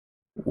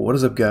What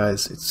is up,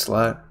 guys? It's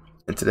Slat,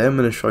 and today I'm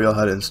going to show y'all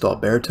how to install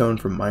Baritone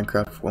from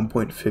Minecraft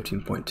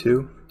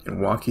 1.15.2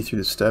 and walk you through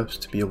the steps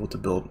to be able to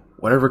build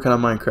whatever kind of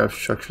Minecraft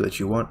structure that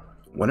you want,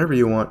 whenever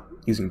you want,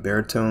 using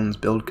Baritone's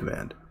build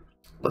command.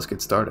 Let's get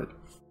started.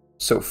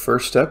 So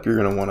first step, you're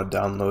going to want to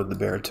download the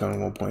Baritone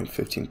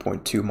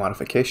 1.15.2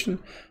 modification,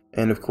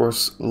 and of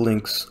course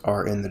links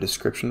are in the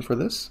description for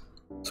this.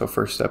 So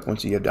first step,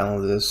 once you have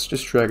downloaded this,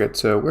 just drag it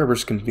to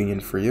wherever's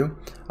convenient for you.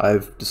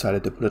 I've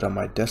decided to put it on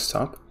my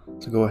desktop.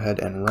 So go ahead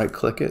and right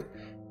click it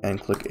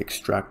and click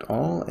extract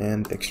all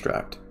and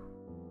extract.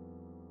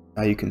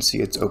 Now you can see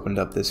it's opened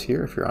up this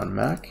here. If you're on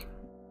Mac,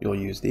 you'll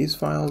use these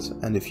files,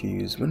 and if you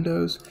use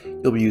Windows,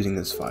 you'll be using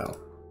this file.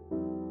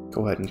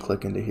 Go ahead and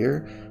click into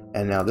here,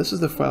 and now this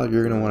is the file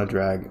you're going to want to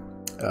drag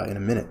in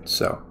a minute.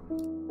 So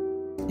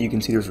you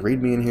can see there's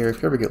README in here.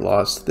 If you ever get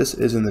lost, this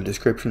is in the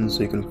description,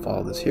 so you can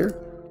follow this here.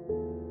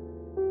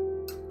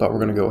 But we're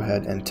going to go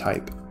ahead and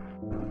type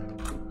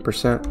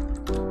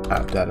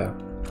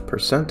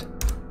 %appdata%,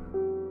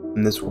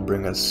 and this will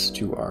bring us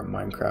to our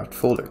Minecraft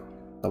folder.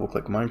 Double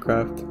click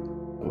Minecraft,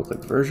 double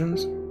click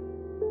versions,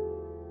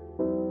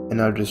 and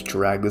now just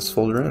drag this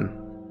folder in.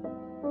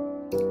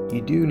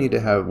 You do need to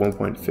have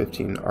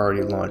 1.15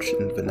 already launched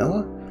in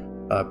vanilla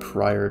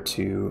prior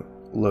to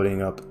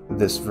loading up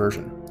this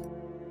version.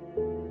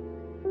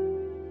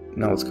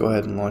 Now let's go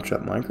ahead and launch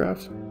up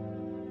Minecraft.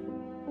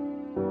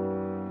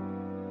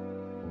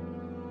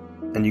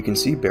 And you can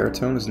see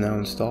Baritone is now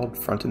installed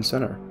front and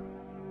center.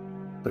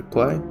 Click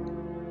play,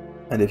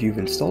 and if you've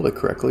installed it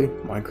correctly,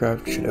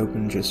 Minecraft should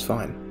open just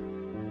fine.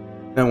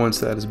 Now once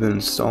that has been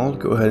installed,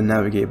 go ahead and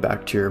navigate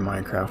back to your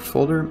Minecraft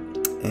folder,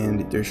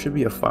 and there should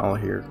be a file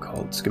here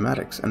called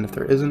Schematics, and if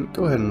there isn't,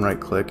 go ahead and right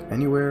click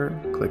anywhere,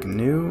 click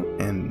new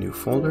and new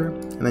folder,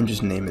 and then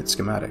just name it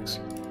Schematics.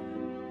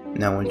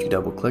 Now once you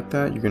double click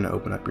that, you're going to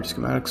open up your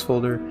Schematics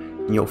folder,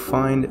 and you'll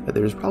find that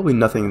there's probably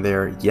nothing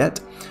there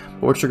yet.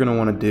 But what you're going to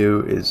want to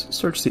do is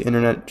search the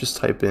internet, just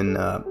type in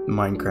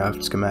Minecraft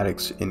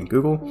schematics in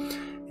Google,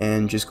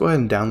 and just go ahead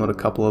and download a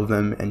couple of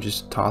them and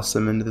just toss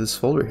them into this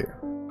folder here.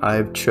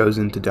 I've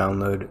chosen to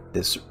download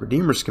this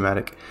Redeemer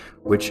schematic,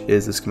 which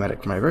is the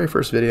schematic for my very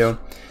first video.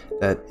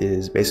 That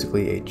is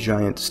basically a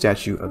giant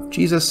statue of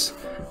Jesus,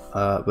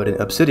 but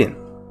in obsidian.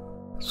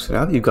 So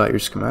now that you've got your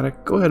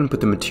schematic, go ahead and put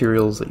the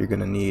materials that you're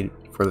going to need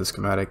for the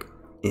schematic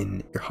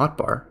in your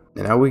hotbar.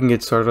 And now we can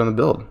get started on the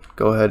build.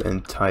 Go ahead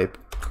and type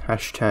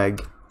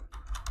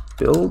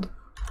 #build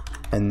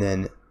and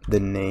then the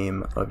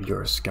name of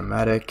your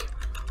schematic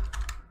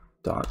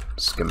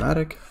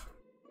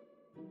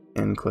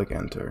and click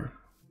enter.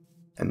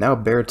 And now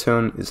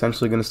Baritone is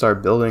essentially going to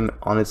start building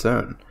on its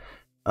own.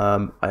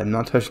 I'm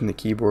not touching the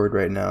keyboard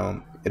right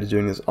now. It is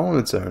doing this all on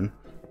its own.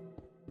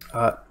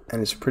 And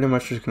it's pretty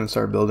much just going to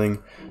start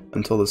building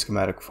until the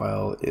schematic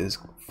file is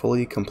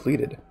fully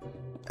completed.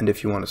 And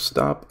if you want to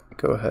stop,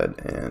 go ahead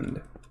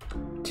and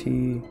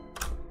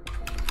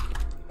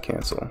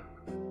cancel,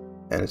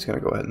 and it's going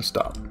to go ahead and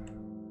stop.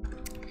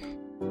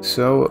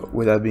 So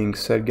with that being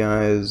said,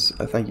 guys,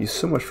 thank you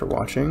so much for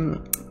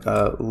watching.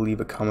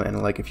 Leave a comment and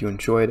a like if you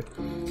enjoyed,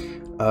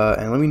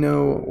 and let me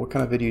know what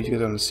kind of videos you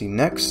guys want to see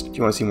next. Do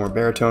you want to see more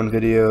Baritone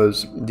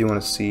videos? Do you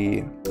want to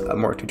see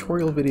more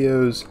tutorial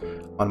videos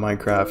on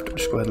Minecraft?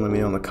 Just go ahead and let me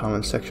know in the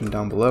comments section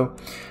down below.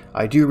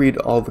 I do read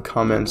all the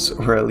comments,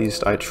 or at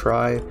least I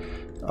try.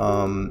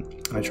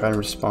 I try and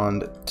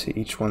respond to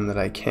each one that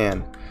I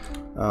can.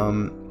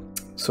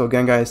 So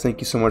again, guys, thank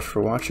you so much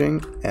for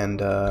watching,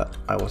 and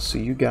I will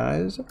see you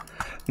guys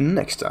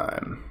next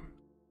time.